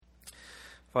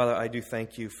Father, I do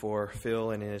thank you for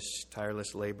Phil and his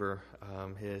tireless labor,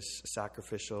 his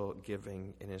sacrificial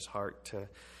giving in his heart to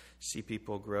see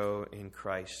people grow in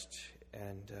Christ.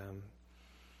 And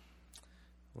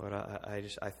Lord,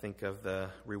 I think of the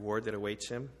reward that awaits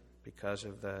him because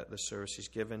of the service he's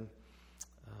given.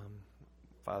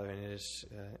 Father, and it is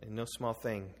no small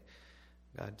thing,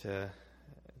 God, to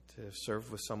serve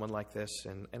with someone like this.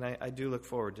 And I do look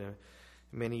forward to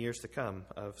many years to come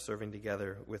of serving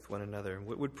together with one another.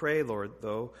 We would pray, Lord,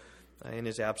 though, in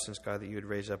his absence, God, that you would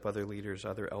raise up other leaders,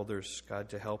 other elders, God,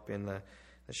 to help in the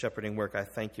shepherding work. I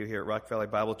thank you here at Rock Valley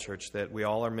Bible Church that we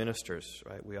all are ministers,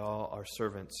 right? We all are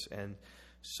servants, and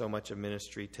so much of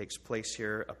ministry takes place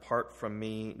here apart from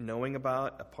me knowing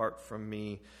about, apart from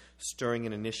me stirring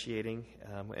and initiating,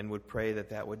 and would pray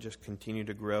that that would just continue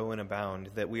to grow and abound,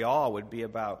 that we all would be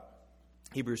about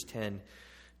Hebrews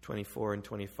 10:24 and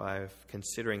 25,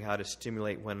 considering how to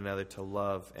stimulate one another to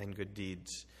love and good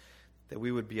deeds, that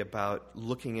we would be about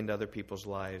looking into other people's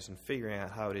lives and figuring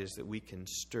out how it is that we can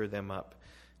stir them up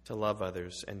to love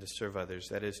others and to serve others.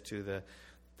 That is, to the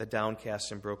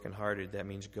downcast and brokenhearted, that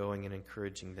means going and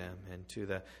encouraging them. And to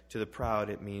the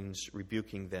proud, it means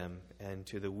rebuking them. And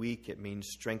to the weak, it means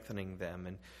strengthening them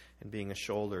and being a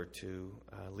shoulder to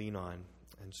lean on.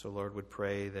 And so, Lord, would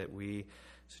pray that we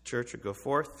as a church would go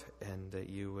forth and that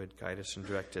you would guide us and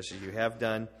direct us as you have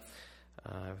done.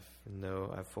 I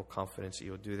have full confidence that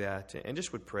you'll do that. And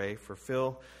just would pray for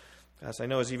Phil, as I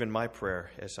know is even my prayer,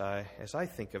 as I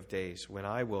think of days when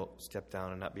I will step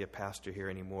down and not be a pastor here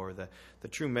anymore. The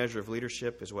true measure of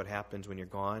leadership is what happens when you're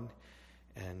gone.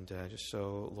 And just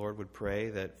so, Lord, would pray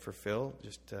that for Phil,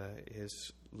 just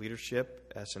his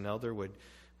leadership as an elder would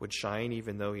shine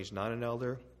even though he's not an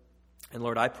elder. And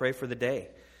Lord, I pray for the day,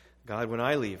 God, when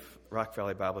I leave Rock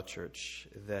Valley Bible Church,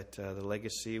 that the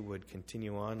legacy would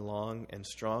continue on long and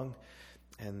strong,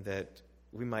 and that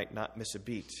we might not miss a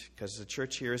beat, because the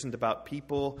church here isn't about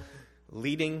people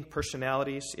leading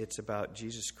personalities. It's about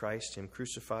Jesus Christ, Him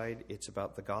crucified. It's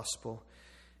about the gospel.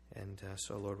 And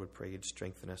so, Lord, would pray you'd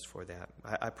strengthen us for that.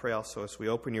 I pray also as we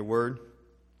open your word,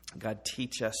 God,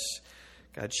 teach us.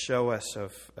 God, show us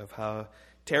of how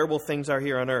terrible things are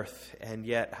here on earth, and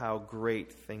yet how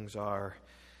great things are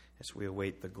as we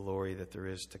await the glory that there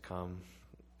is to come.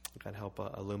 God, help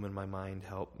illumine my mind.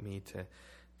 Help me to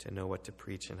know what to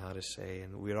preach and how to say.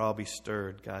 And we'd all be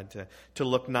stirred, God, to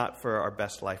look not for our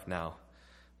best life now,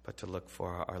 but to look for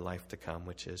our life to come,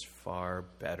 which is far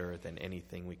better than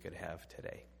anything we could have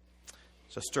today.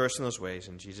 So stir us in those ways.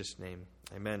 In Jesus' name,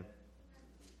 amen.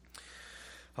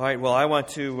 All right, well, I want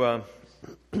to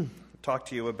talk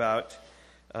to you about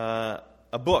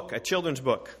a book, a children's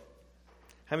book.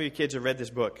 How many of you kids have read this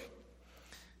book?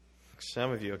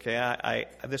 Some of you, okay. I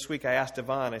this week I asked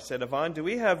Yvonne, I said, Yvonne, do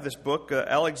we have this book,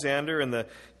 Alexander and the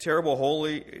terrible,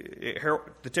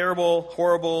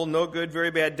 horrible, no good, very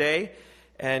bad day?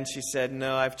 And she said,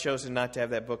 no, I've chosen not to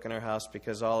have that book in our house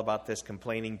because all about this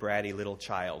complaining, bratty little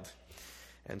child.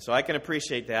 And so I can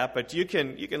appreciate that, but you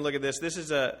can look at this. This is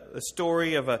a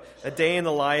story of a day in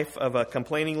the life of a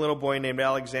complaining little boy named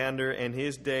Alexander, and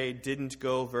his day didn't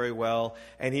go very well,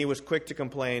 and he was quick to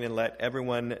complain and let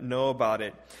everyone know about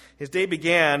it. His day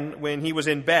began when he was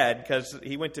in bed, because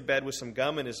he went to bed with some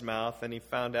gum in his mouth, and he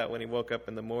found out when he woke up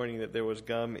in the morning that there was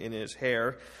gum in his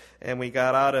hair. And when he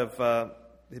got out of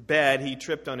bed, he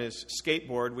tripped on his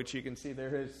skateboard, which you can see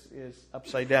there is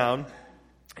upside down,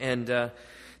 and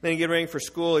then he got ready for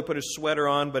school. He put his sweater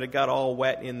on, but it got all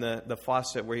wet in the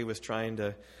faucet where he was trying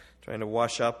to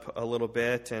wash up a little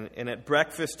bit. And at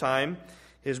breakfast time,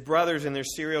 his brothers in their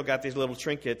cereal got these little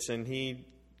trinkets, and he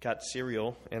got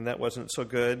cereal, and that wasn't so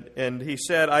good. And he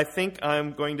said, I think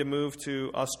I'm going to move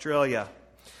to Australia.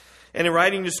 And in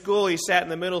riding to school, he sat in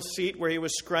the middle seat where he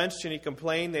was scrunched, and he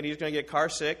complained that he was going to get car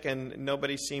sick, and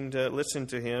nobody seemed to listen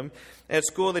to him. At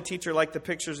school, the teacher liked the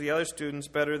pictures of the other students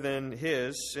better than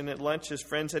his. And at lunch, his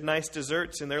friends had nice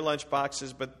desserts in their lunch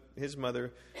boxes, but his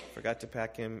mother forgot to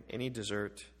pack him any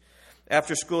dessert.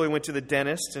 After school, he went to the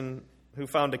dentist, who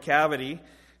found a cavity.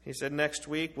 He said, next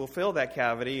week, we'll fill that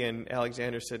cavity. And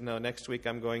Alexander said, no, next week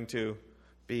I'm going to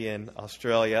be in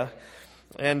Australia.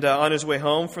 And on his way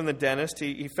home from the dentist,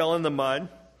 he fell in the mud.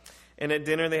 And at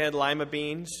dinner, they had lima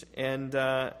beans. And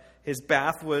his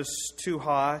bath was too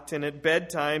hot. And at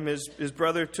bedtime, his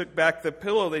brother took back the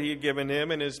pillow that he had given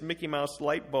him, and his Mickey Mouse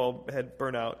light bulb had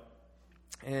burnt out.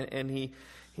 And he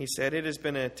said, it has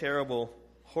been a terrible,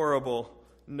 horrible,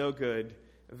 no good,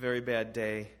 very bad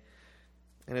day.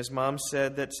 And his mom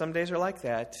said that some days are like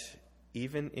that,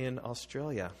 even in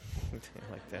Australia.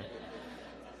 Like that.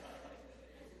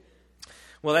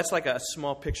 Well, that's like a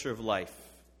small picture of life,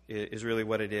 is really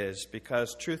what it is.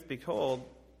 Because truth be told,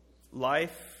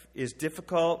 life is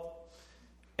difficult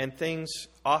and things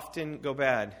often go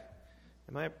bad.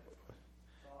 I'm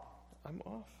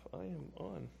off. I am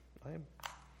on. Why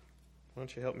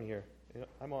don't you help me here? Yeah,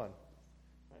 I'm on.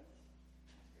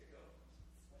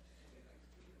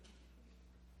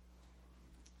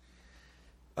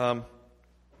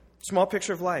 Small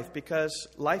picture of life, because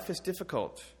life is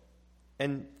difficult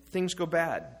and things go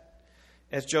bad.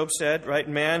 As Job said, right,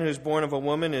 man who's born of a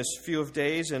woman is few of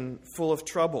days and full of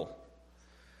trouble.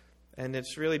 And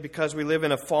it's really because we live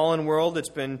in a fallen world that's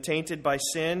been tainted by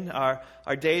sin. Our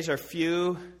days are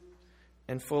few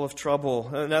and full of trouble.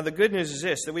 Now, the good news is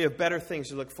this, that we have better things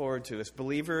to look forward to as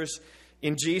believers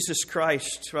in Jesus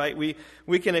Christ, right?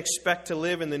 We can expect to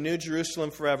live in the New Jerusalem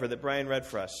forever that Brian read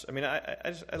for us. I mean,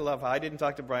 I love how I didn't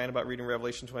talk to Brian about reading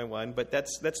Revelation 21, but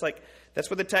that's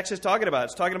what the text is talking about.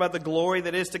 It's talking about the glory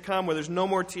that is to come, where there's no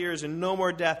more tears and no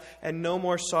more death and no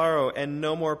more sorrow and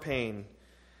no more pain.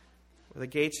 Where the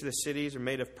gates of the cities are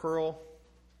made of pearl.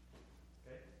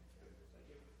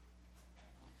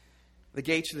 The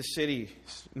gates of the city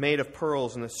made of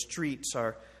pearls, and the streets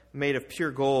are made of pure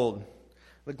gold.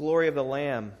 The glory of the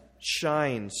Lamb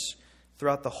shines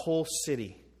throughout the whole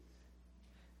city.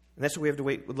 And that's what we have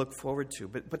to look forward to.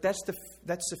 But that's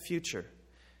the future.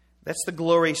 That's the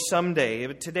glory someday.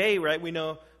 But today, right, we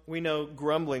know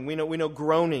grumbling, we know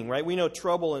groaning, right? We know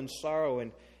trouble and sorrow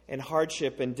and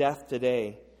hardship and death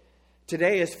today.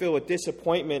 Today is filled with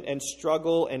disappointment and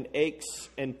struggle and aches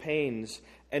and pains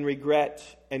and regret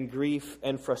and grief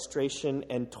and frustration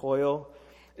and toil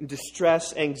and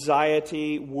distress,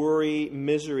 anxiety, worry,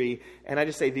 misery. And I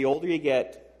just say, the older you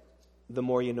get, the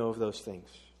more you know of those things.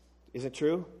 Is it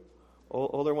true?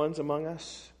 Older ones among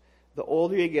us? The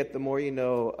older you get, the more you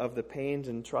know of the pains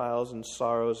and trials and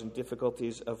sorrows and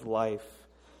difficulties of life.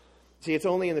 See, it's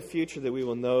only in the future that we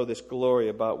will know this glory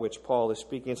about which Paul is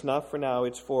speaking. It's not for now,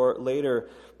 it's for later.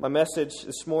 My message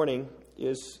this morning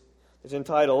is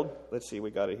entitled, let's see, we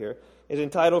got it here, is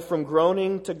entitled From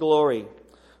Groaning to Glory.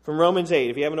 From Romans 8.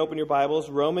 If you haven't opened your Bibles,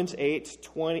 Romans 8,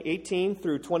 18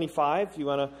 through 25. If you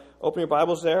want to open your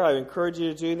Bibles there, I encourage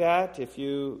you to do that. If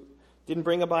you didn't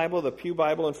bring a Bible, the Pew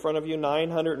Bible in front of you,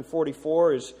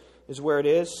 944 is where it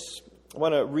is. I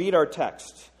want to read our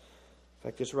text. In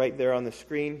fact, it's right there on the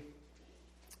screen.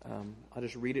 I'll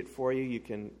just read it for you. You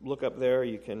can look up there.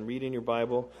 You can read in your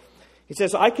Bible. He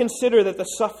says, I consider that the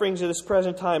sufferings of this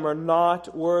present time are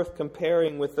not worth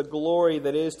comparing with the glory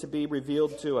that is to be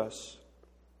revealed to us.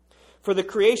 For the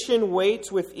creation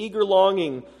waits with eager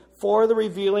longing for the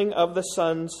revealing of the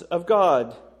sons of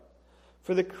God.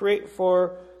 For the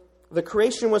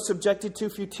creation was subjected to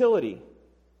futility,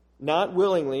 not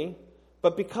willingly,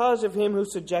 but because of him who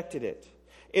subjected it,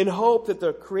 in hope that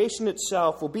the creation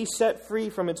itself will be set free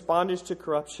from its bondage to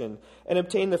corruption and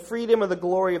obtain the freedom of the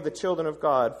glory of the children of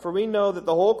God. For we know that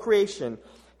the whole creation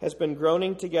has been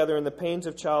groaning together in the pains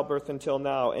of childbirth until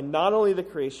now. And not only the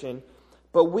creation,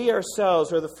 but we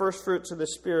ourselves are the firstfruits of the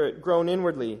Spirit, groan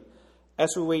inwardly,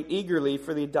 as we wait eagerly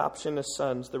for the adoption as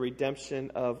sons, the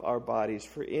redemption of our bodies.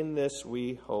 For in this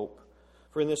we hope.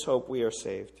 For in this hope we are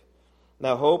saved.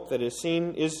 Now hope that is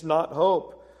seen is not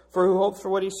hope. For who hopes for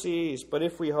what he sees? But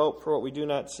if we hope for what we do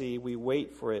not see, we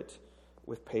wait for it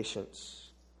with patience.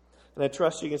 And I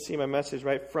trust you can see my message,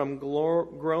 right? From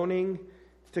groaning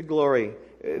to glory.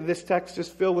 This text is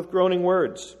filled with groaning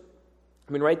words.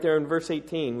 I mean, right there in verse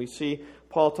 18, we see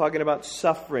Paul talking about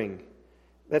suffering.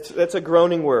 That's a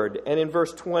groaning word. And in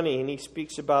verse 20, and he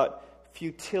speaks about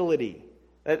futility.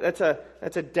 That's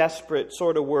a desperate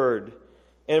sort of word.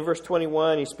 And in verse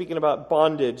 21, he's speaking about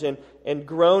bondage. And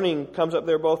groaning comes up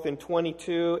there both in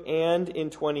 22 and in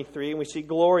 23. And we see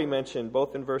glory mentioned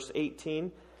both in verse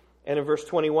 18 and in verse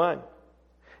 21.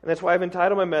 And that's why I've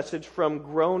entitled my message From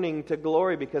Groaning to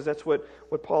Glory, because that's what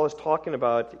Paul is talking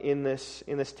about in this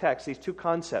text. These two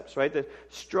concepts, right? The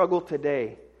struggle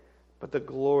today, but the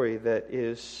glory that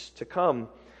is to come.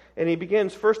 And he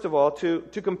begins, first of all, to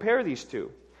compare these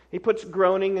two. He puts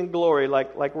groaning and glory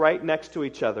like right next to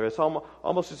each other. It's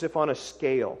almost as if on a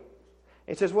scale.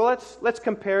 He says, well, let's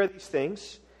compare these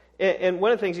things. And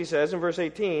one of the things he says in verse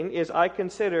 18 is, I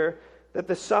consider that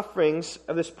the sufferings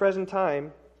of this present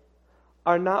time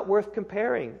are not worth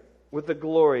comparing with the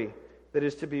glory that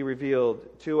is to be revealed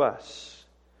to us.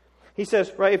 He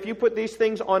says, right, if you put these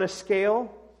things on a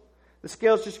scale, the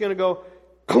scale's just going to go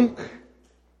kunk.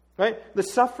 Right? The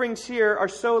sufferings here are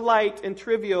so light and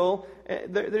trivial,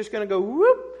 they're just going to go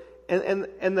whoop,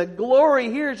 and the glory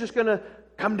here is just going to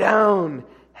come down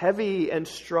heavy and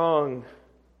strong.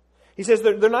 He says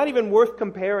they're not even worth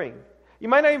comparing. You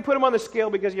might not even put them on the scale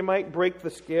because you might break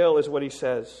the scale, is what he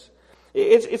says.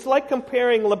 It's like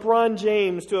comparing LeBron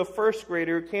James to a first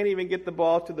grader who can't even get the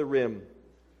ball to the rim.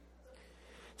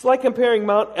 It's like comparing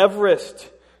Mount Everest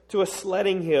to a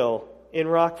sledding hill in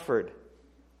Rockford.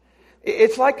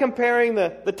 It's like comparing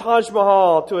the Taj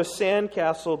Mahal to a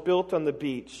sandcastle built on the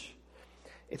beach.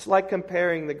 It's like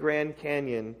comparing the Grand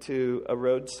Canyon to a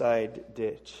roadside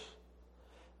ditch.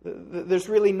 There's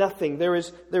really nothing. There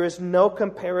is no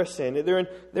comparison.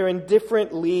 They're in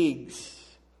different leagues.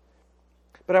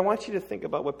 But I want you to think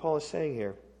about what Paul is saying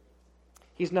here.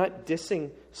 He's not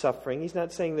dissing suffering. He's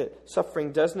not saying that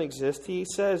suffering doesn't exist. He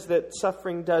says that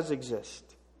suffering does exist.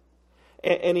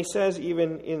 And he says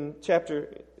even in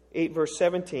chapter 8, verse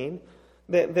 17,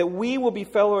 that we will be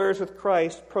fellow heirs with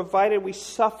Christ, provided we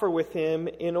suffer with Him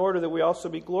in order that we also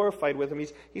be glorified with Him.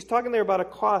 He's talking there about a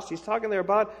cost. He's talking there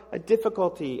about a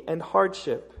difficulty and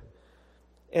hardship.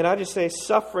 And I just say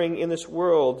suffering in this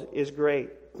world is great.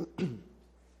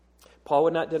 Paul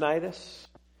would not deny this.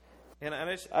 And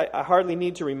I hardly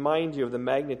need to remind you of the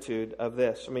magnitude of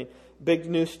this. I mean, big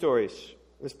news stories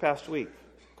this past week,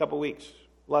 couple weeks,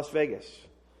 Las Vegas.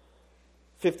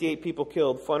 58 people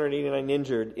killed, 489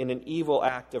 injured in an evil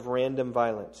act of random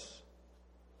violence.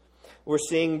 We're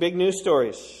seeing big news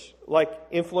stories like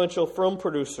influential film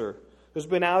producer who's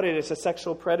been outed as a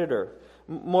sexual predator.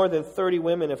 More than 30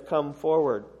 women have come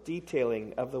forward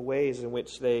detailing of the ways in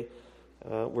which they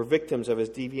were victims of his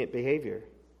deviant behavior.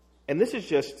 And this is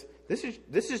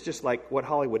just like what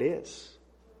Hollywood is,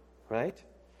 right?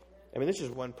 I mean, this is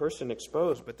one person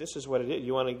exposed, but this is what it is.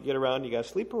 You want to get around, you got to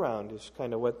sleep around is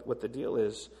kind of what the deal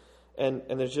is. And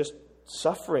there's just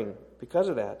suffering because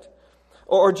of that.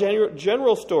 Or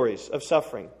general stories of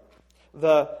suffering.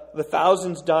 The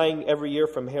thousands dying every year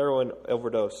from heroin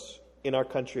overdose in our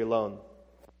country alone.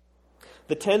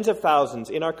 The tens of thousands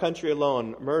in our country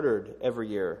alone murdered every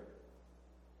year.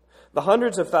 The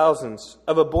hundreds of thousands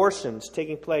of abortions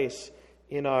taking place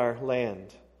in our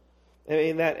land.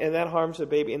 And that harms the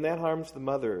baby, and that harms the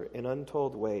mother in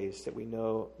untold ways that we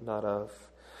know not of.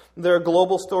 There are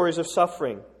global stories of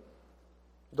suffering.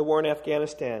 The war in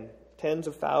Afghanistan, tens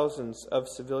of thousands of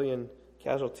civilian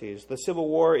casualties. The civil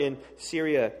war in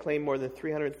Syria claimed more than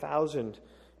 300,000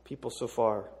 people so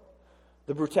far.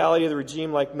 The brutality of the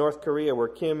regime like North Korea, where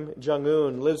Kim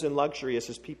Jong-un lives in luxury as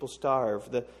his people starve.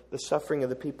 The suffering of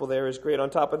the people there is great. On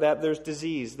top of that, there's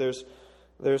disease.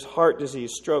 There's heart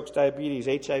disease, strokes, diabetes,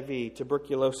 HIV,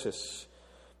 tuberculosis,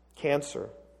 cancer.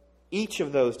 Each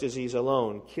of those diseases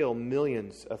alone kill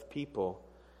millions of people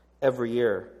every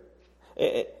year.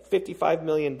 55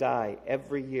 million die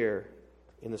every year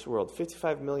in this world.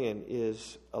 55 million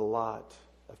is a lot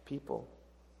of people.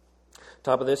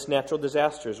 Top of this, natural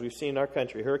disasters we've seen in our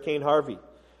country. Hurricane Harvey,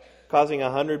 causing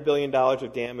 $100 billion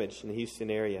of damage in the Houston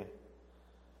area.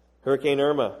 Hurricane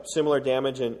Irma, similar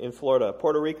damage in Florida.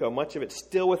 Puerto Rico, much of it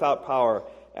still without power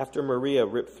after Maria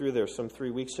ripped through there some 3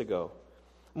 weeks ago.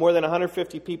 More than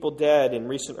 150 people dead in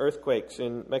recent earthquakes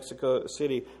in Mexico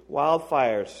City.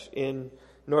 Wildfires in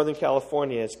Northern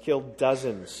California has killed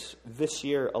dozens this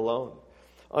year alone.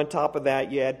 On top of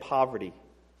that, you add poverty.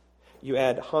 You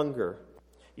add hunger.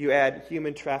 You add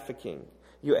human trafficking.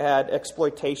 You add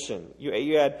exploitation.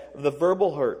 You add the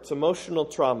verbal hurts, emotional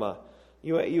trauma.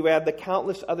 You add the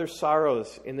countless other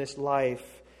sorrows in this life.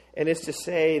 And it's to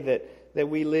say that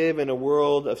we live in a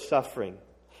world of suffering.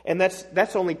 And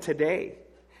that's only today.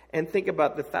 And think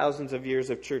about the thousands of years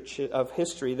of church of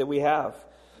history that we have,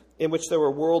 in which there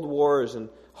were world wars and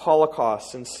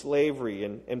holocausts and slavery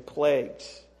and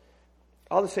plagues.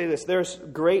 I'll just say this, there's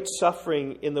great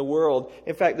suffering in the world.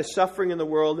 In fact, the suffering in the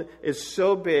world is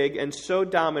so big and so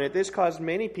dominant, this caused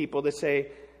many people to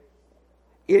say,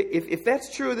 if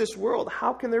that's true of this world,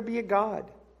 how can there be a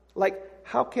God? Like,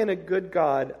 how can a good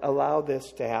God allow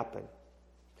this to happen?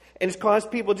 And it's caused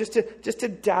people just to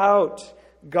doubt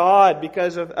God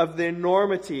because of the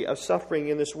enormity of suffering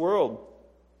in this world.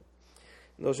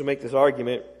 And those who make this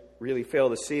argument really fail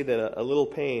to see that a little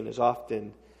pain is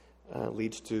often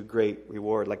leads to great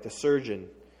reward. Like the surgeon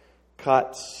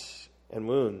cuts and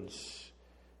wounds,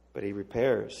 but he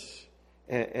repairs.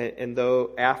 And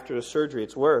though after the surgery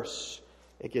it's worse,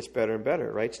 it gets better and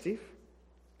better. Right, Steve?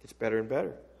 It gets better and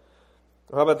better.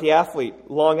 Or how about the athlete?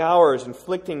 Long hours,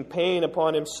 inflicting pain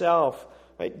upon himself.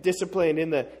 Right? Disciplined in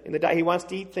the diet. He wants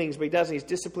to eat things, but he doesn't. He's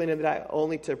disciplined in the diet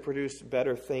only to produce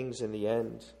better things in the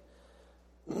end.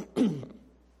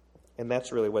 And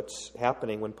that's really what's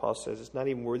happening when Paul says it's not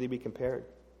even worthy to be compared.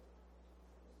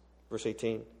 Verse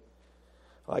 18.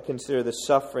 I consider the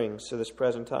sufferings of this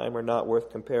present time are not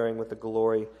worth comparing with the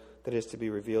glory that is to be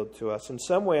revealed to us. In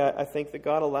some way, I think that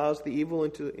God allows the evil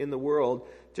in the world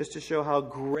just to show how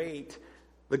great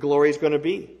the glory is going to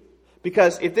be.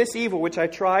 Because if this evil, which I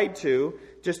tried to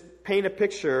just paint a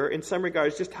picture in some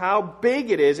regards, just how big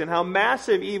it is and how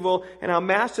massive evil and how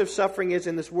massive suffering is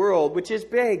in this world, which is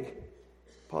big,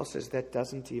 Paul says that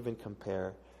doesn't even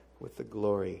compare with the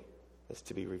glory that's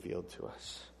to be revealed to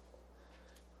us.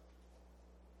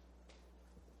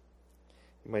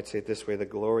 You might say it this way: the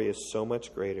glory is so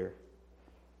much greater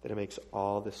that it makes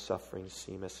all the suffering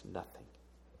seem as nothing.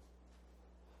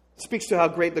 It speaks to how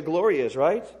great the glory is,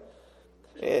 right?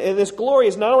 And this glory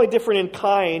is not only different in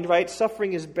kind, right?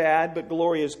 Suffering is bad, but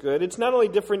glory is good. It's not only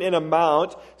different in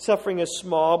amount. Suffering is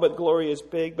small, but glory is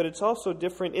big. But it's also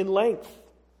different in length.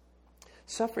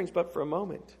 Suffering's but for a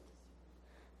moment.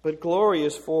 But glory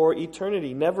is for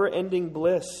eternity. Never-ending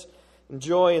bliss and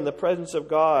joy in the presence of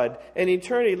God. And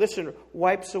eternity, listen,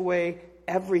 wipes away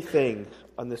everything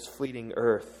on this fleeting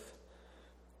earth.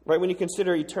 Right? When you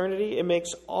consider eternity, it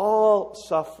makes all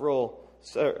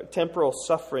temporal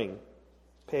suffering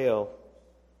pale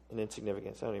and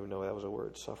insignificant. I don't even know if that was a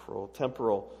word.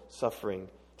 Temporal suffering.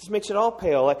 Just makes it all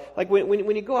pale. Like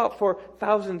when you go out for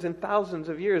thousands and thousands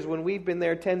of years, when we've been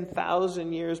there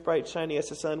 10,000 years, bright shining as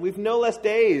the sun, we've no less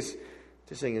days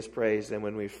to sing His praise than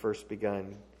when we've first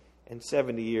begun. And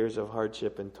 70 years of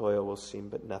hardship and toil will seem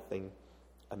but nothing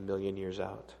 1,000,000 years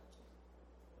out.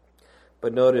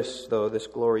 But notice, though, this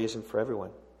glory isn't for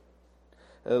everyone.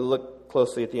 Look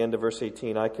closely at the end of verse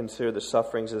 18. I consider the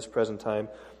sufferings of this present time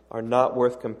are not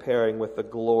worth comparing with the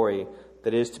glory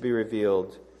that is to be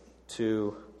revealed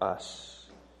to us.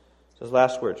 So his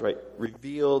last words, right?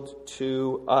 Revealed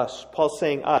to us. Paul's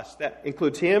saying us. That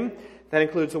includes him. That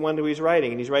includes the one who he's writing.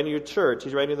 And he's writing to your church.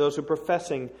 He's writing to those who are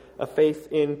professing a faith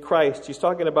in Christ. He's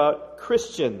talking about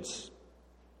Christians.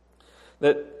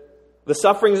 That the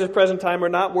sufferings of the present time are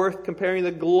not worth comparing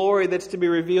the glory that's to be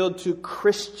revealed to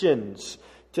Christians,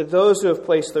 to those who have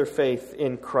placed their faith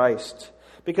in Christ.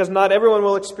 Because not everyone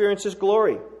will experience His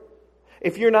glory.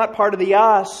 If you're not part of the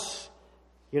us,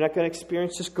 you're not going to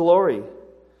experience His glory.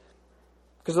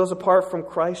 Because those apart from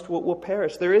Christ will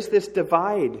perish. There is this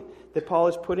divide that Paul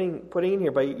is putting in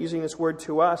here by using this word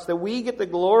to us, that we get the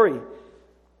glory.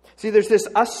 See, there's this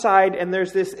us side and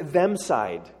there's this them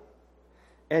side.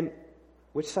 And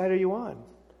which side are you on?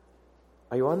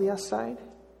 Are you on the us side?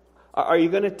 Are you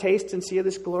going to taste and see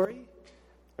this glory?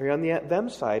 Are you on the them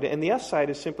side? And the us side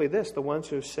is simply this: the ones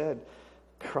who have said,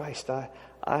 Christ,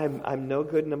 I'm no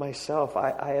good unto myself.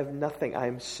 I have nothing.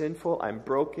 I'm sinful. I'm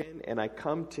broken. And I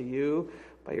come to you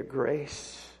by your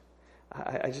grace.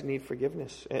 I just need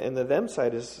forgiveness. And the them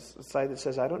side is the side that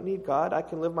says, I don't need God. I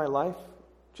can live my life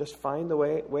just fine the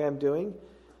way I'm doing.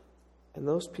 And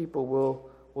those people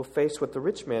will face what the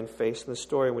rich man faced in the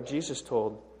story and what Jesus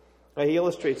told. He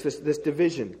illustrates this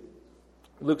division.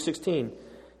 Luke 16.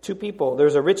 Two people.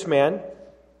 There's a rich man,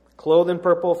 clothed in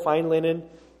purple, fine linen,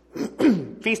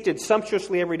 feasted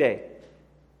sumptuously every day.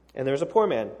 And there's a poor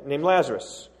man named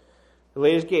Lazarus, who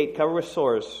lay at his gate covered with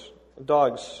sores.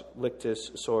 Dogs licked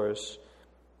his sores.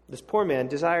 This poor man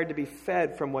desired to be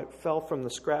fed from what fell from the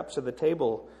scraps of the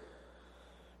table.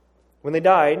 When they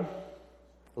died,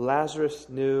 Lazarus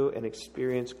knew and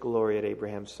experienced glory at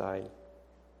Abraham's side.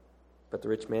 But the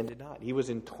rich man did not. He was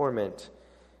in torment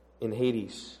in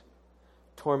Hades.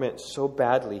 Torment so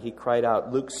badly, he cried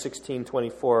out, Luke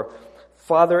 16:24,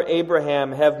 Father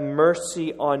Abraham, have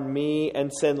mercy on me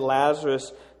and send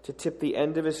Lazarus to tip the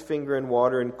end of his finger in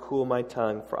water and cool my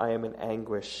tongue, for I am in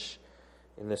anguish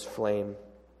in this flame.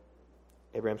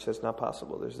 Abraham says, not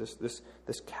possible. There's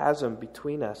this chasm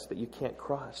between us that you can't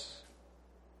cross.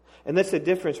 And that's the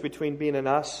difference between being an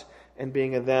us and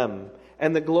being a them.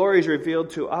 And the glory is revealed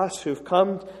to us who've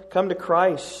come to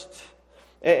Christ.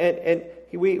 And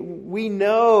we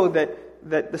know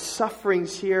that the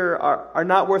sufferings here are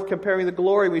not worth comparing the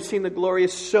glory. We've seen the glory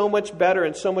is so much better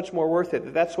and so much more worth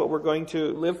it. That's what we're going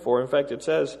to live for. In fact, it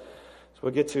says, so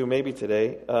we'll get to maybe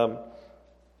today,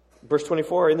 verse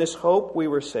 24, in this hope we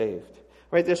were saved.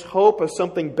 Right, this hope of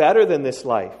something better than this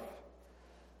life.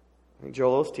 I think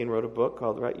Joel Osteen wrote a book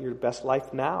called Your Best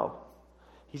Life Now.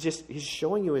 He's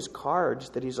showing you his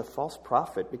cards that he's a false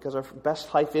prophet, because our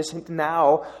best life isn't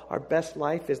now. Our best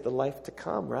life is the life to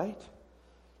come, right?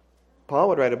 Paul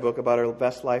would write a book about our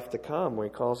best life to come, where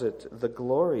he calls it the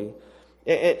glory.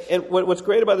 And what's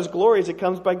great about this glory is it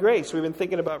comes by grace. We've been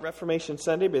thinking about Reformation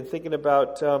Sunday, been thinking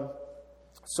about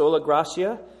Sola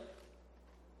Gratia.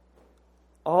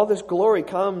 All this glory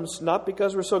comes not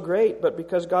because we're so great, but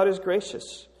because God is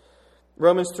gracious.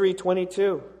 Romans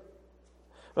 3:22.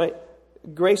 Right?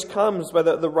 Grace comes by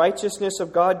the righteousness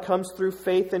of God comes through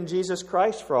faith in Jesus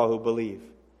Christ for all who believe.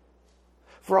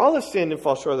 For all have sinned and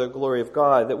fall short of the glory of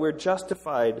God, that we're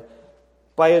justified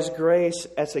by His grace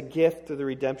as a gift through the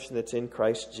redemption that's in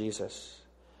Christ Jesus.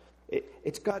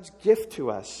 It's God's gift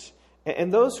to us.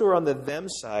 And those who are on the them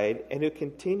side and who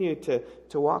continue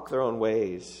to walk their own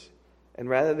ways, and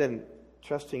rather than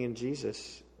trusting in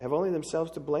Jesus, have only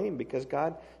themselves to blame, because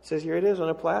God says, here it is on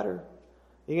a platter.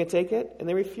 You can take it? And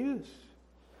they refuse.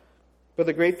 But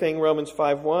the great thing, Romans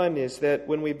 5:1, is that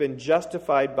when we've been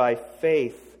justified by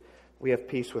faith, we have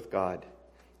peace with God.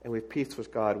 And with peace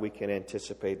with God, we can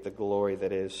anticipate the glory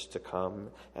that is to come.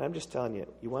 And I'm just telling you,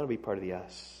 you want to be part of the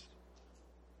us.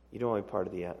 You don't want to be part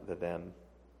of the them.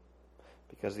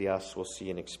 Because the us will see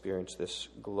and experience this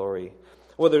glory.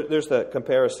 Well, there's the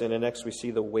comparison, and next we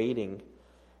see the waiting,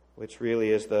 which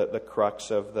really is the crux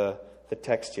of the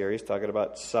text here. He's talking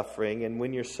about suffering, and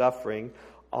when you're suffering,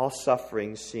 all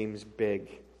suffering seems big.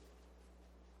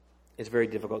 It's very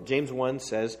difficult. James 1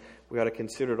 says we ought to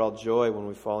consider it all joy when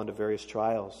we fall into various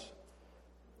trials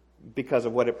because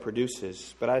of what it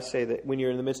produces. But I say that when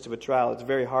you're in the midst of a trial, it's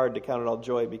very hard to count it all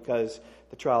joy, because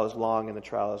the trial is long and the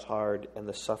trial is hard and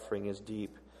the suffering is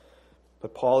deep.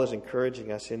 But Paul is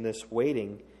encouraging us in this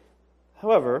waiting.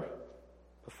 However,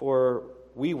 before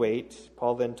we wait,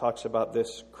 Paul then talks about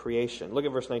this creation. Look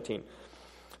at verse 19.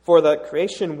 For the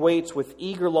creation waits with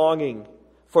eager longing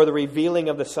for the revealing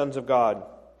of the sons of God.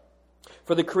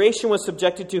 For the creation was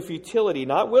subjected to futility,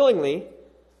 not willingly,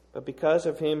 but because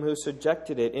of Him who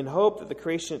subjected it, in hope that the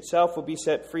creation itself will be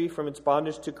set free from its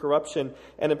bondage to corruption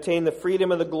and obtain the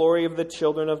freedom of the glory of the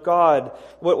children of God.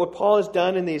 What Paul has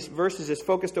done in these verses is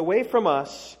focused away from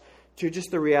us to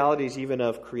just the realities even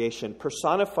of creation,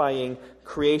 personifying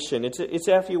creation. It's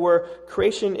if you were,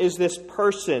 creation is this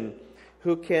person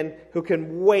who can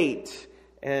wait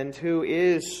and who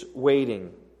is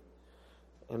waiting.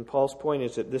 And Paul's point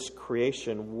is that this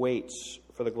creation waits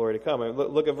for the glory to come.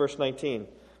 Look at verse 19.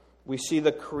 We see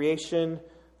the creation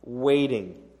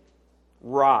waiting.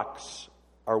 Rocks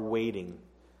are waiting.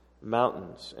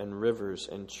 Mountains and rivers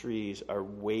and trees are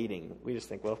waiting. We just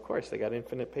think, well, of course, they got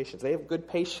infinite patience. They have good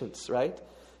patience, right?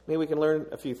 Maybe we can learn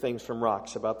a few things from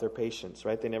rocks about their patience,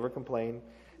 right? They never complain.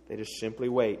 They just simply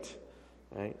wait,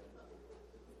 right?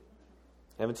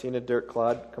 Haven't seen a dirt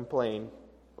clod complain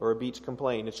or a beach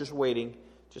complain. It's just waiting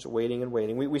and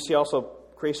waiting. We see also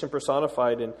creation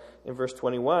personified in verse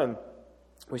 21.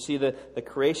 We see that the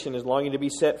creation is longing to be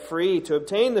set free to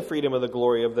obtain the freedom of the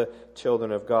glory of the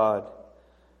children of God.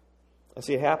 And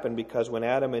see, it happened because when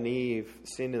Adam and Eve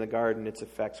sinned in the garden, its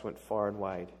effects went far and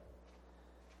wide.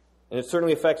 And it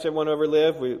certainly affects everyone who ever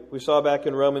lived. We saw back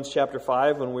in Romans chapter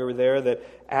 5 when we were there that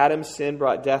Adam's sin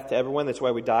brought death to everyone. That's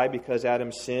why we die, because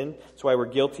Adam sinned. That's why we're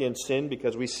guilty in sin,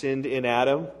 because we sinned in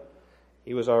Adam.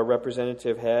 He was our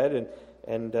representative head.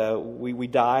 And we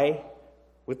die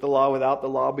with the law, without the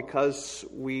law, because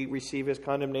we receive His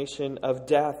condemnation of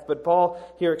death. But Paul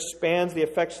here expands the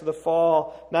effects of the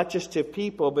fall, not just to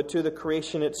people, but to the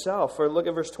creation itself. Or look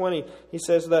at verse 20. He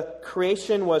says the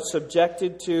creation was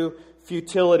subjected to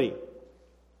futility.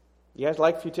 You guys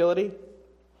like futility?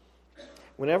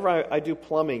 Whenever I do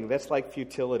plumbing, that's like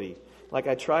futility. Like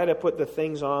I try to put the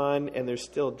things on and there's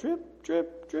still drip,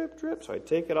 drip, drip, drip. So I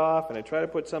take it off and I try to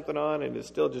put something on and it's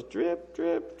still just drip,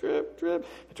 drip, drip, drip.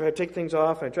 I try to take things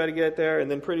off and I try to get it there, and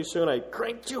then pretty soon I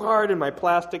crank too hard and my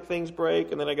plastic things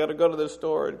break, and then I got to go to the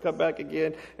store and come back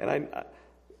again. And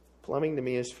plumbing to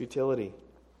me is futility.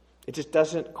 It just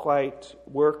doesn't quite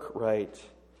work right.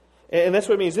 And that's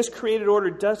what it means. This created order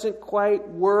doesn't quite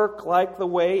work like the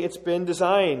way it's been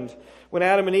designed. When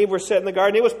Adam and Eve were set in the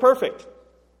garden, it was perfect.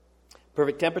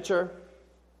 Perfect temperature,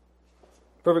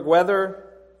 perfect weather,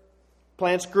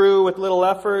 plants grew with little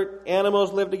effort,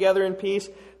 animals lived together in peace,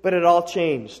 but it all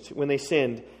changed when they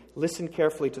sinned. Listen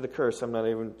carefully to the curse. I'm not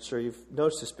even sure you've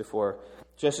noticed this before.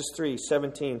 Genesis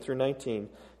 3:17 through 19.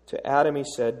 To Adam he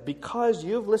said, because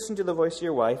you have listened to the voice of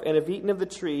your wife and have eaten of the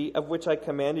tree of which I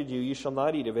commanded you, you shall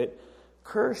not eat of it.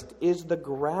 Cursed is the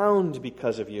ground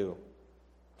because of you.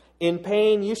 In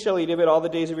pain you shall eat of it all the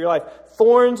days of your life.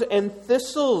 Thorns and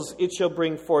thistles it shall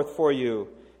bring forth for you,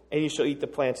 and you shall eat the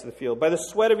plants of the field. By the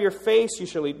sweat of your face you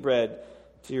shall eat bread,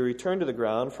 till you return to the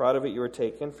ground, for out of it you are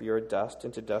taken, for you are dust,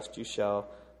 and to dust you shall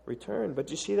return. But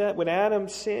you see that when Adam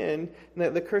sinned,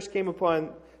 the curse came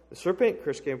upon the serpent,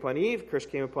 curse came upon Eve, curse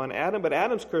came upon Adam, but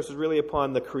Adam's curse is really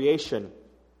upon the creation.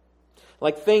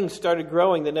 Like things started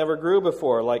growing that never grew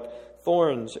before, like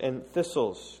thorns and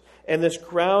thistles. And this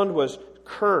ground was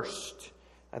cursed.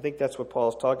 I think that's what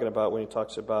Paul's talking about when he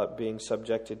talks about being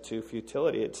subjected to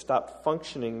futility. It stopped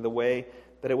functioning the way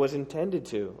that it was intended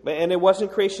to. And it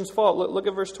wasn't creation's fault. Look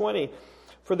at verse 20.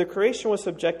 For the creation was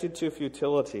subjected to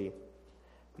futility,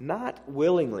 not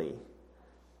willingly,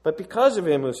 but because of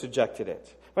him who subjected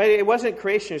it, Right? It wasn't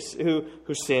creation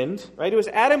who sinned. Right? It was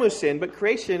Adam who sinned, but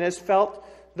creation has felt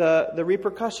the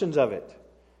repercussions of it.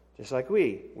 Just like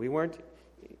we weren't.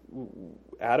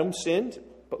 Adam sinned,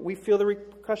 but we feel the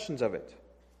repercussions of it.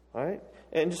 All right?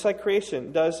 And just like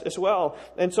creation does as well.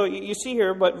 And so you see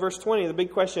here, but verse 20, the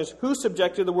big question is, who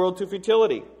subjected the world to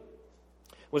futility?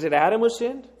 Was it Adam who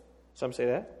sinned? Some say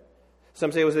that.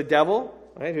 Some say it was the devil,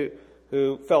 right,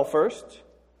 who fell first.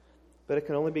 But it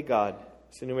can only be God.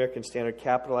 The New American Standard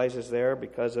capitalizes there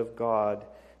because of God,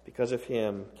 because of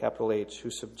Him, capital H, who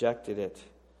subjected it.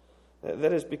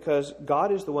 That is because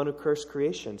God is the one who cursed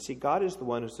creation. See, God is the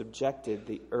one who subjected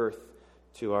the earth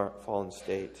to our fallen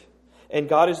state. And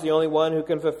God is the only one who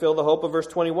can fulfill the hope of verse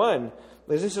 21.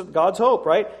 This is God's hope,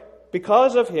 right?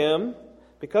 Because of Him,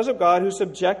 because of God who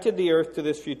subjected the earth to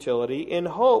this futility, in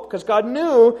hope, because God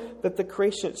knew that the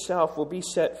creation itself will be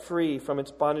set free from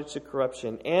its bondage to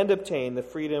corruption and obtain the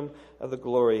freedom of the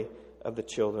glory of the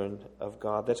children of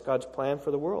God. That's God's plan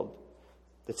for the world.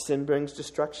 That sin brings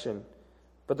destruction,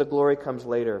 but the glory comes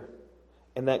later.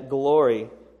 And that glory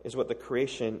is what the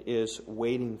creation is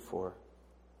waiting for.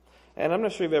 And I'm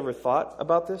not sure if you've ever thought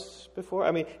about this before.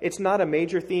 I mean, it's not a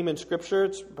major theme in Scripture.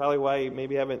 It's probably why you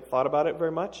maybe haven't thought about it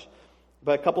very much.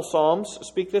 But a couple Psalms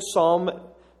speak this. Psalm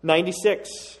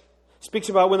 96 speaks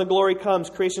about when the glory comes,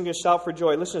 creation can shout for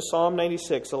joy. Listen to Psalm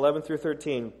 96, 11 through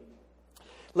 13.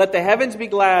 Let the heavens be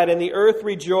glad and the earth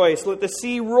rejoice. Let the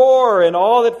sea roar and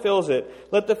all that fills it.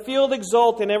 Let the field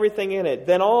exult and everything in it.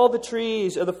 Then all the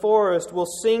trees of the forest will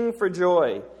sing for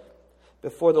joy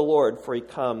before the Lord, for He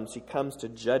comes to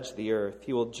judge the earth.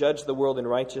 He will judge the world in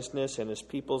righteousness and His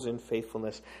peoples in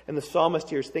faithfulness. And the psalmist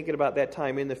here is thinking about that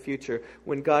time in the future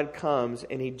when God comes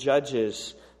and He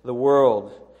judges the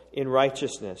world in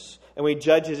righteousness. And when He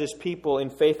judges His people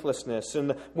in faithlessness.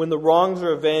 And when the wrongs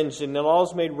are avenged and all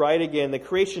is made right again, the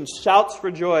creation shouts for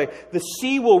joy. The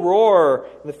sea will roar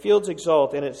and the fields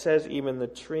exult. And it says even the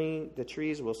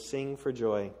trees will sing for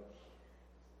joy.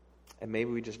 And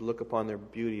maybe we just look upon their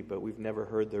beauty, but we've never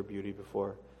heard their beauty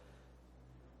before.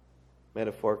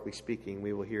 Metaphorically speaking,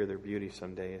 we will hear their beauty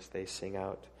someday as they sing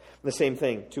out. The same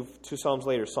thing, two Psalms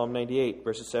later, Psalm 98,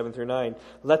 verses 7 through 9.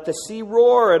 Let the sea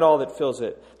roar and all that fills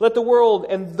it. Let the world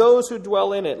and those who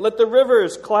dwell in it. Let the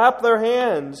rivers clap their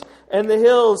hands and the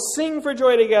hills sing for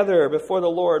joy together before the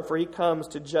Lord, for He comes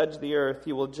to judge the earth.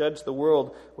 He will judge the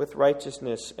world with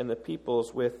righteousness and the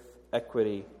peoples with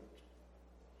equity.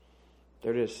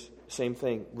 There it is. Same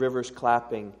thing. Rivers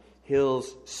clapping,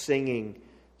 hills singing.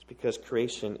 It's because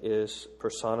creation is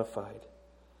personified.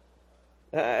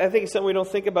 I think it's something we don't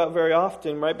think about very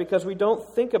often, right? Because we don't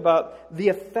think about the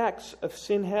effects of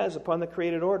sin has upon the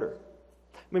created order.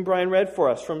 I mean, Brian read for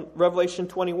us from Revelation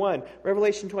 21.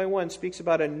 Revelation 21 speaks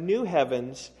about a new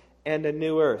heavens and a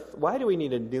new earth. Why do we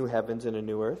need a new heavens and a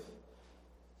new earth?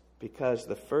 Because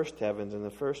the first heavens and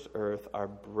the first earth are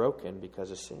broken because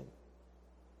of sin.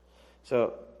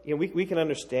 So, we can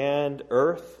understand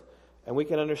earth, and we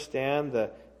can understand the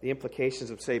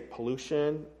implications of, say,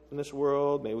 pollution in this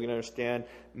world. Maybe we can understand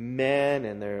men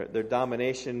and their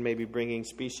domination, maybe bringing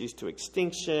species to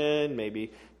extinction,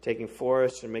 maybe taking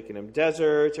forests and making them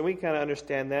deserts, and we kind of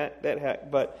understand that.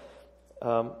 But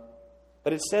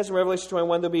it says in Revelation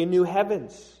 21 there'll be a new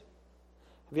heavens.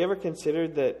 Have you ever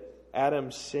considered that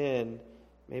Adam's sin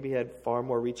maybe had far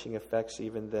more reaching effects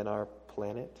even than our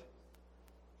planet?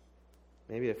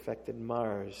 Maybe it affected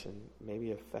Mars and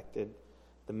maybe affected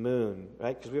the moon,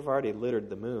 right? Because we've already littered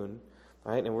the moon,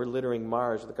 right? And we're littering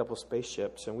Mars with a couple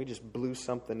spaceships, and we just blew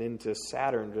something into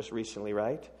Saturn just recently,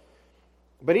 right?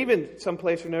 But even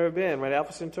someplace we've never been, right?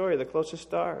 Alpha Centauri, the closest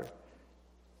star.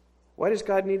 Why does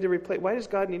God need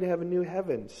to have a new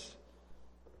heavens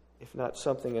if not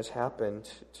something has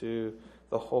happened to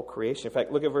the whole creation? In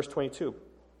fact, look at verse 22. It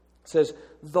says,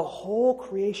 the whole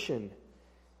creation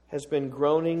has been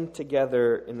groaning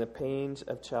together in the pains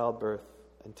of childbirth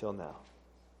until now.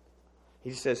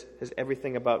 He says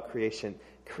everything about creation.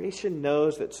 Creation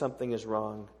knows that something is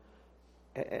wrong.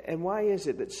 And why is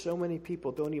it that so many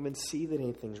people don't even see that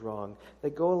anything's wrong? They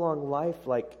go along life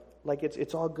like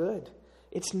it's all good.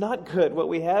 It's not good. What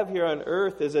we have here on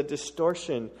earth is a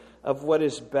distortion of what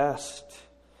is best.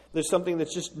 There's something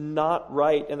that's just not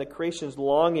right, and the creation's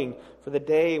longing for the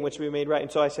day in which we made right.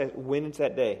 And so I said, when is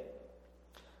that day?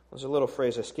 There's a little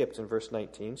phrase I skipped in verse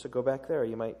 19, so go back there.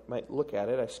 You might look at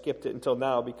it. I skipped it until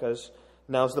now because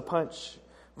now's the punch.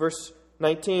 Verse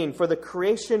 19, for the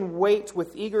creation waits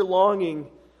with eager longing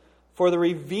for the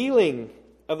revealing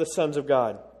of the sons of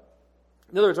God.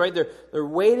 In other words, right, they're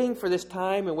waiting for this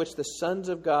time in which the sons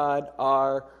of God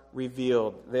are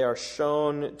revealed. They are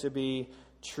shown to be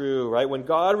true, right? When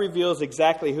God reveals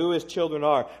exactly who His children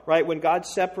are, right? When God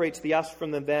separates the us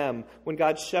from the them, when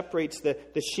God separates the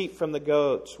sheep from the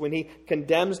goats, when He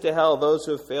condemns to hell those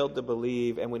who have failed to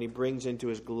believe, and when He brings into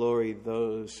His glory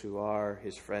those who are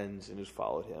His friends and who's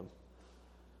followed Him.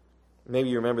 Maybe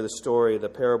you remember the story, the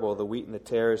parable of the wheat and the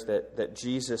tares that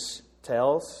Jesus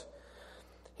tells.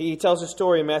 He tells a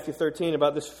story in Matthew 13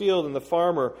 about this field, and the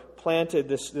farmer planted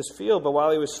this field, but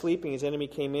while he was sleeping, his enemy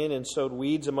came in and sowed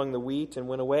weeds among the wheat and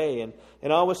went away.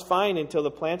 And all was fine until the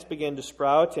plants began to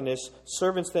sprout, and his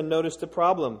servants then noticed a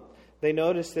problem. They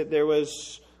noticed that there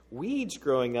was weeds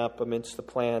growing up amidst the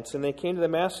plants, and they came to the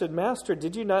master and said, "Master,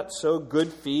 did you not sow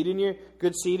good seed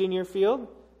in your field?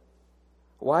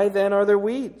 Why then are there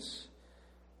weeds?"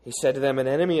 He said to them, "An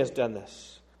enemy has done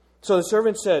this." So the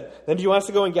servant said, "Then do you want us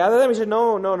to go and gather them?" He said,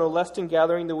 No, lest in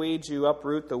gathering the weeds you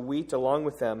uproot the wheat along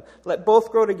with them. Let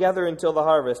both grow together until the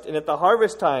harvest. And at the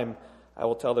harvest time I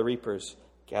will tell the reapers,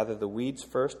 gather the weeds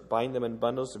first, bind them in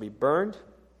bundles to be burned,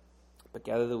 but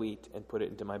gather the wheat and put it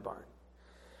into my barn.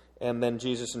 And then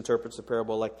Jesus interprets the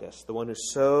parable like this. The one who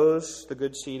sows the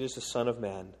good seed is the Son of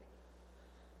Man.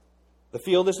 The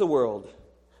field is the world.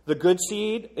 The good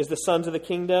seed is the sons of the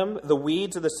kingdom, the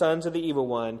weeds are the sons of the evil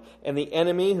one, and the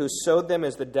enemy who sowed them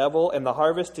is the devil, and the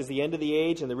harvest is the end of the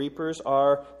age, and the reapers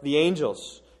are the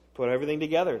angels. Put everything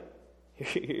together.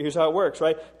 Here's how it works,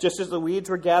 right? Just as the weeds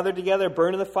were gathered together,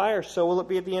 burned in the fire, so will it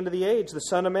be at the end of the age. The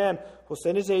Son of Man will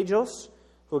send His angels,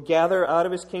 who will gather out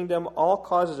of His kingdom all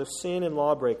causes of sin and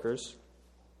lawbreakers,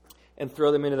 and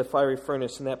throw them into the fiery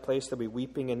furnace. In that place there'll be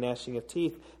weeping and gnashing of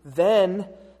teeth. Then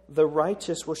the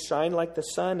righteous will shine like the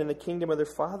sun in the kingdom of their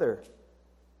Father.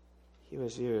 He who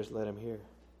has ears, let him hear.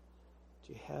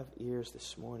 Do you have ears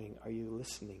this morning? Are you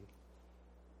listening?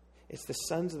 It's the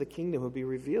sons of the kingdom who will be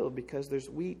revealed, because there's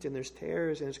wheat and there's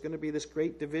tares, and it's going to be this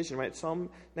great division, right? Psalm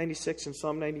 96 and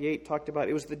Psalm 98 talked about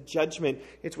it was the judgment.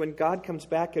 It's when God comes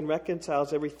back and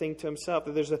reconciles everything to Himself.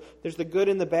 There's the good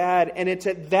and the bad, and it's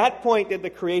at that point that the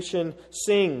creation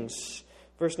sings.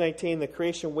 Verse 19, the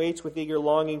creation waits with eager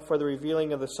longing for the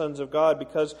revealing of the sons of God,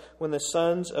 because when the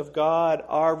sons of God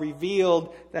are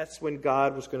revealed, that's when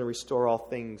God was going to restore all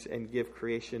things and give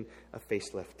creation a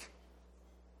facelift.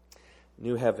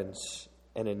 New heavens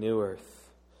and a new earth,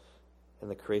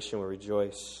 and the creation will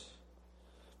rejoice.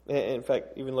 In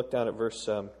fact, even look down at verse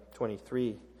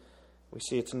 23. We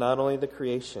see it's not only the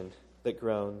creation that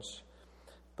groans,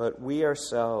 but we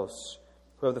ourselves,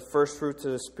 who have the first fruits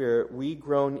of the Spirit, we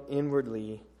groan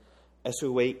inwardly as we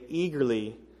wait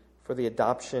eagerly for the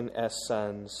adoption as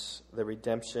sons, the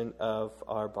redemption of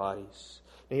our bodies.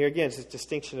 And here again, it's this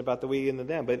distinction about the we and the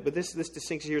them. But this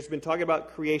distinction here has been talking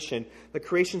about creation. The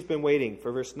creation's been waiting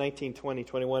for verse 19, 20,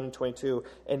 21, and 22.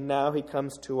 And now He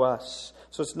comes to us.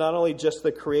 So it's not only just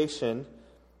the creation,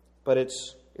 but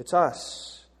it's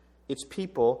us. It's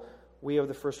people. We have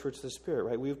the first fruits of the Spirit,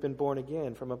 right? We've been born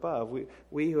again from above.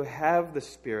 We who have the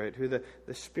Spirit, who the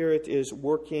Spirit is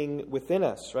working within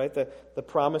us, right? The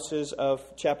promises of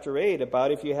chapter 8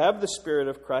 about if you have the Spirit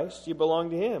of Christ, you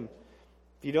belong to Him.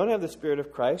 If you don't have the Spirit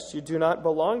of Christ, you do not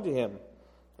belong to Him,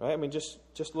 right? I mean, just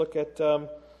look at what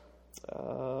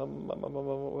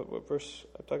verse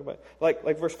I'm talking about?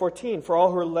 Like verse 14. For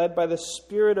all who are led by the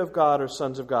Spirit of God are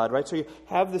sons of God, right? So you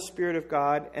have the Spirit of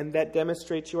God, and that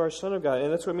demonstrates you are a son of God,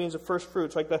 and that's what it means the first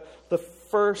fruits. Like the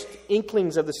first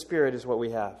inklings of the Spirit is what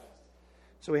we have.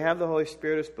 So we have the Holy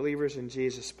Spirit as believers in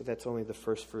Jesus, but that's only the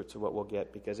first fruits of what we'll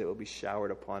get, because it will be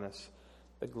showered upon us,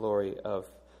 the glory of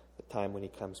the time when He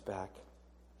comes back.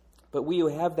 But we who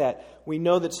have that, we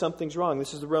know that something's wrong.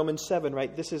 This is the Romans 7,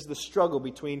 right? This is the struggle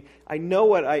between, I know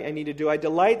what I need to do. I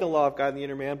delight in the law of God in the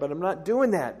inner man, but I'm not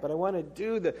doing that. But I want to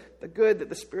do the good that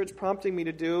the Spirit's prompting me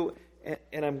to do,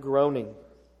 and I'm groaning.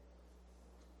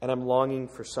 And I'm longing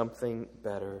for something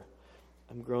better.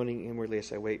 I'm groaning inwardly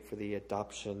as I wait for the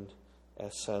adoption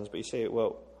as sons. But you say,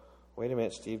 well, wait a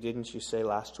minute, Steve, didn't you say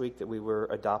last week that we were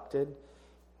adopted?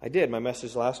 I did. My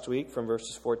message last week from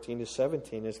verses 14 to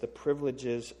 17 is the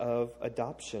privileges of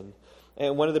adoption.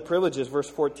 And one of the privileges, verse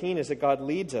 14, is that God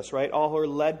leads us, right? All who are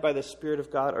led by the Spirit of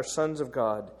God are sons of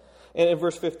God. And in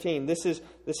verse 15, this is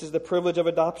the privilege of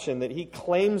adoption, that He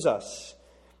claims us.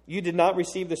 You did not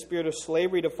receive the spirit of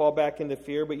slavery to fall back into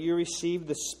fear, but you received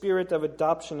the Spirit of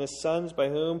adoption as sons, by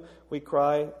whom we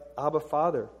cry, Abba,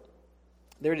 Father.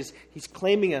 There it is. He's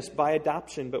claiming us by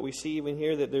adoption, but we see even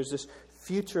here that there's this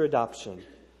future adoption.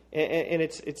 And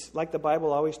it's like the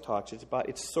Bible always talks.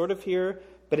 It's sort of here,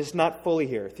 but it's not fully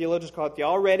here. Theologians call it the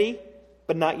already,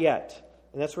 but not yet.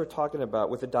 And that's what we're talking about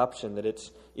with adoption, that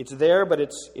it's there, but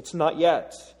it's not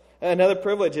yet. And another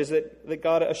privilege is that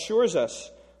God assures us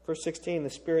Verse 16, the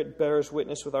Spirit bears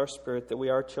witness with our spirit that we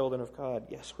are children of God.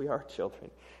 Yes, we are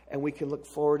children. And we can look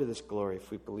forward to this glory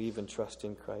if we believe and trust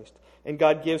in Christ. And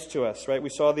God gives to us, right? We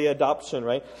saw the adoption,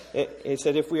 right? It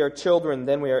said if we are children,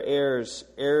 then we are heirs,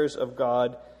 heirs of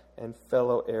God and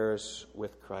fellow heirs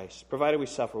with Christ, provided we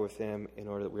suffer with Him in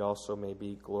order that we also may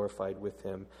be glorified with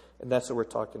Him. And that's what we're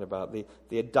talking about,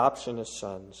 the adoption as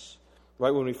sons,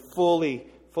 right? When we fully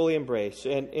embrace.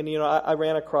 And I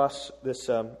ran across this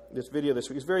video this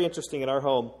week. It's very interesting in our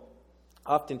home.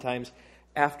 Oftentimes,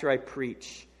 after I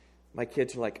preach, my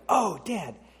kids are like, "Oh,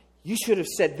 Dad, you should have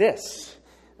said this."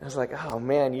 I was like, "Oh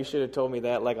man, you should have told me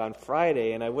that like on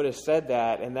Friday, and I would have said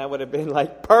that, and that would have been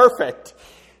like perfect."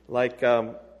 Like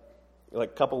a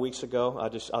couple weeks ago,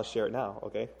 I'll share it now.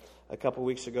 Okay, a couple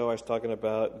weeks ago, I was talking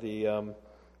about the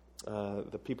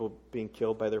people being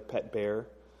killed by their pet bear,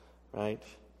 right?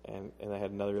 And I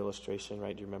had another illustration,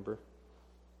 right? Do you remember?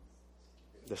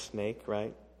 The snake,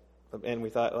 right? And we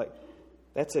thought, like,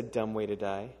 that's a dumb way to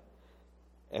die.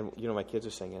 And, my kids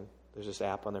are singing. There's this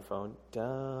app on their phone.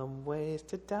 Dumb ways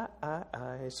to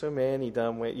die. So many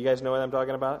dumb ways. You guys know what I'm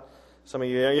talking about? Some of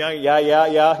you are young.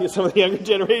 Yeah. Some of the younger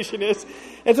generation is.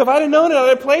 And so if I'd have known it, I'd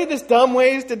have played this dumb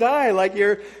ways to die. Like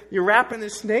you're wrapping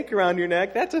this snake around your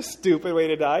neck. That's a stupid way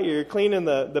to die. You're cleaning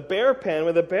the bear pen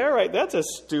with a bear, right? That's a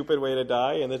stupid way to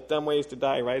die. And this dumb ways to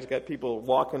die, right? It's got people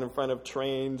walking in front of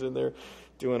trains and they're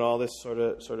doing all this sort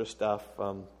of stuff.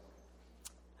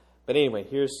 But anyway,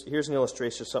 here's an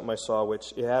illustration of something I saw,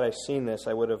 which had I seen this,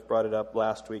 I would have brought it up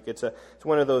last week. It's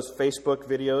one of those Facebook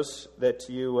videos that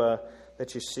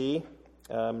you see.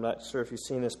 I'm not sure if you've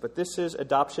seen this, but this is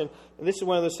adoption. And this is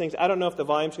one of those things, I don't know if the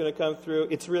volume's going to come through.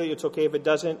 It's okay if it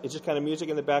doesn't. It's just kind of music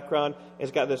in the background.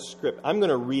 It's got this script. I'm going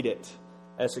to read it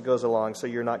as it goes along, so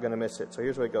you're not going to miss it. So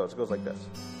here's what it goes. It goes like this.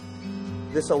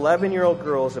 This 11-year-old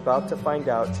girl is about to find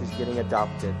out she's getting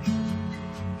adopted.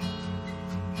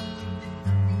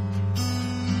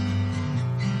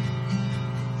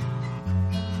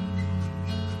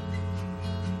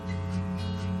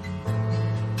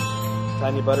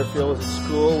 Tanya Butterfield was at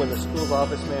school when the school's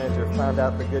office manager found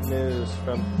out the good news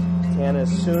from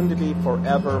Tana's soon-to-be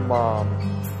forever mom,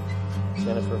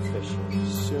 Jennifer Fisher.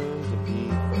 Soon-to-be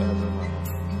forever mom.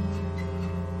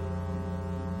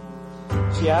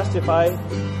 She asked if I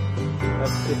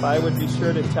would be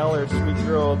sure to tell her sweet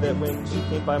girl that when she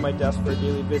came by my desk for a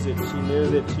daily visit, she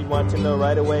knew that she'd want to know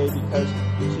right away because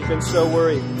she'd been so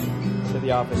worried, said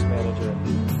the office manager.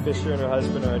 Fisher and her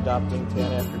husband are adopting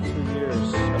Tana after 2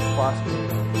 years of fostering.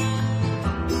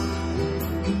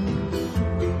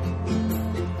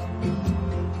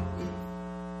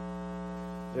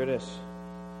 There it is.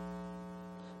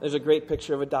 There's a great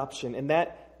picture of adoption, and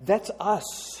that's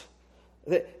us.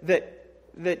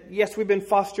 That yes, we've been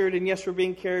fostered, and yes, we're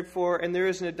being cared for, and there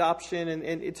is an adoption,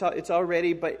 and it's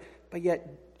already, but yet,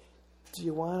 do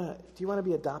you want to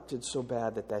be adopted so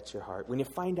bad that that's your heart? When you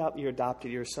find out that you're adopted,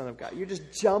 you're a son of God, you're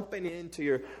just jumping into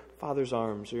your father's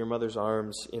arms or your mother's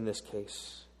arms in this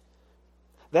case.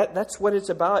 That's what it's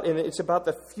about, and it's about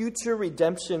the future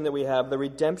redemption that we have, the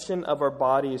redemption of our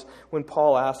bodies. When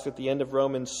Paul asks at the end of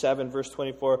Romans 7, verse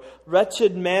 24,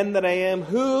 "Wretched man that I am,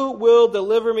 who will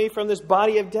deliver me from this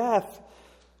body of death?"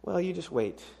 Well, you just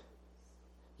wait.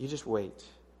 You just wait.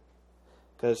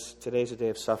 Because today's a day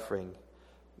of suffering.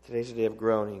 Today's a day of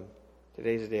groaning.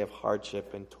 Today's a day of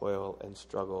hardship and toil and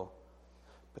struggle.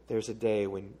 But there's a day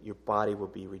when your body will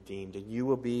be redeemed and you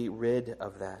will be rid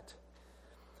of that.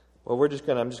 Well, I'm just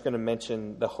going to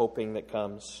mention the hoping that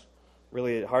comes.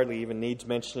 Really, it hardly even needs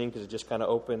mentioning because it just kind of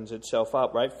opens itself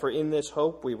up, right? For in this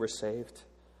hope we were saved.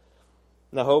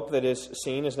 And the hope that is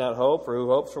seen is not hope, for who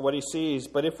hopes for what he sees.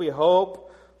 But if we hope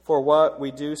for what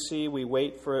we do see, we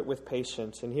wait for it with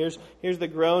patience. And here's the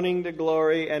groaning to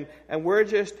glory, and we're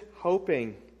just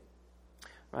hoping,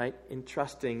 right? In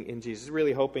trusting in Jesus.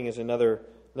 Really, hoping is another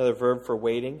verb for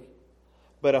waiting,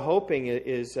 but a hoping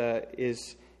is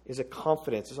a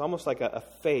confidence. It's almost like a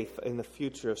faith in the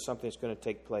future of something that's going to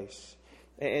take place.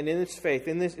 And in this faith,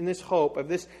 in this hope of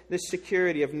this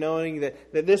security of knowing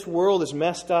that this world is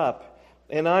messed up,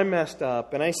 and I'm messed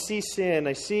up, and I see sin,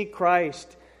 I see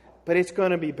Christ. But it's going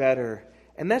to be better.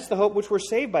 And that's the hope which we're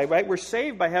saved by, right? We're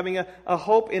saved by having a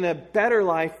hope in a better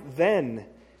life then.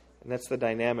 And that's the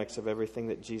dynamics of everything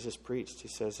that Jesus preached. He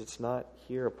says it's not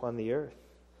here upon the earth.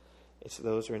 It's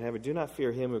those who are in heaven. Do not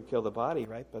fear him who can kill the body,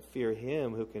 right? But fear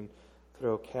him who can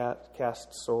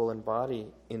cast soul and body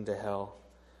into hell.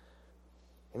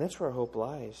 And that's where our hope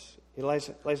lies. It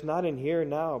lies not in here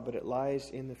now, but it lies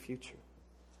in the future.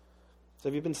 So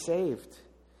have you been saved?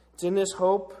 It's in this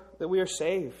hope that we are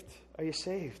saved. Are you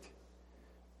saved?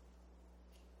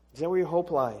 Is that where your hope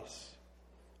lies?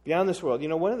 Beyond this world.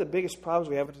 One of the biggest problems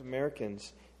we have as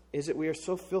Americans is that we are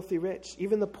so filthy rich.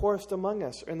 Even the poorest among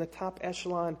us are in the top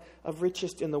echelon of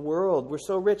richest in the world. We're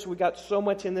so rich, we got so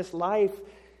much in this life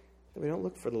that we don't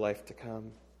look for the life to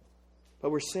come. But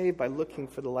we're saved by looking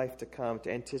for the life to come,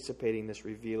 to anticipating this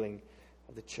revealing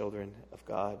of the children of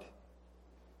God.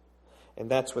 And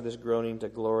that's what this groaning to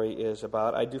glory is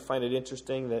about. I do find it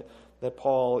interesting that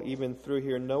Paul, even through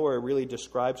here, nowhere really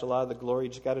describes a lot of the glory.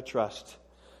 You just got to trust.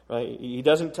 Right? He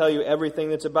doesn't tell you everything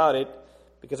that's about it,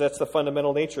 because that's the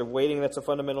fundamental nature of waiting. That's the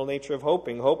fundamental nature of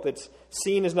hoping. Hope that's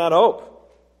seen is not hope.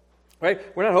 Right?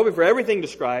 We're not hoping for everything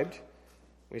described.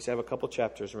 We just have a couple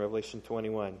chapters in Revelation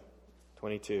 21,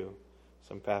 22,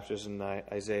 some passages in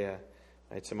Isaiah,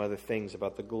 right? Some other things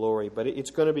about the glory. But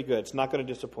it's going to be good. It's not going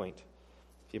to disappoint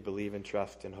if you believe and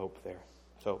trust and hope there.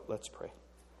 So let's pray.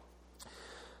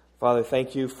 Father,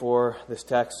 thank you for this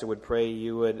text. I would pray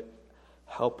you would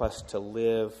help us to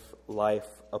live life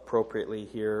appropriately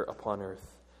here upon earth,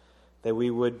 that we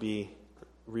would be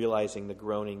realizing the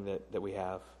groaning that we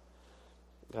have.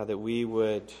 God, that we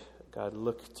would, God,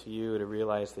 look to you to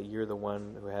realize that you're the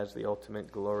one who has the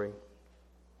ultimate glory.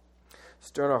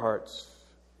 Stir in our hearts,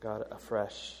 God,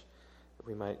 afresh, that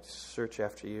we might search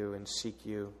after you and seek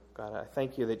you. God, I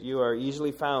thank you that you are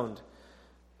easily found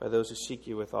by those who seek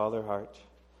you with all their heart.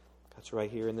 That's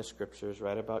right here in the Scriptures,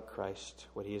 right about Christ,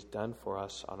 what he has done for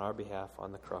us on our behalf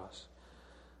on the cross.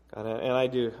 God, and I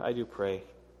do pray,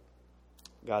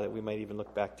 God, that we might even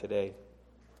look back today,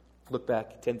 look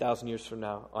back 10,000 years from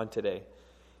now on today,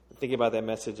 and think about that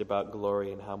message about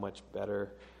glory and how much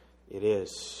better it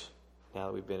is now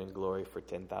that we've been in glory for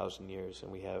 10,000 years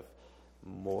and we have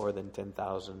more than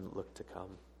 10,000 look to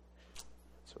come.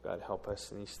 So God, help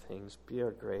us in these things. Be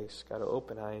our grace. God,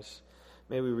 open eyes.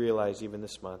 May we realize even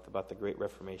this month about the great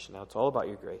Reformation. Now it's all about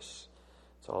your grace.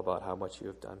 It's all about how much you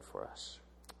have done for us.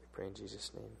 We pray in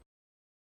Jesus' name.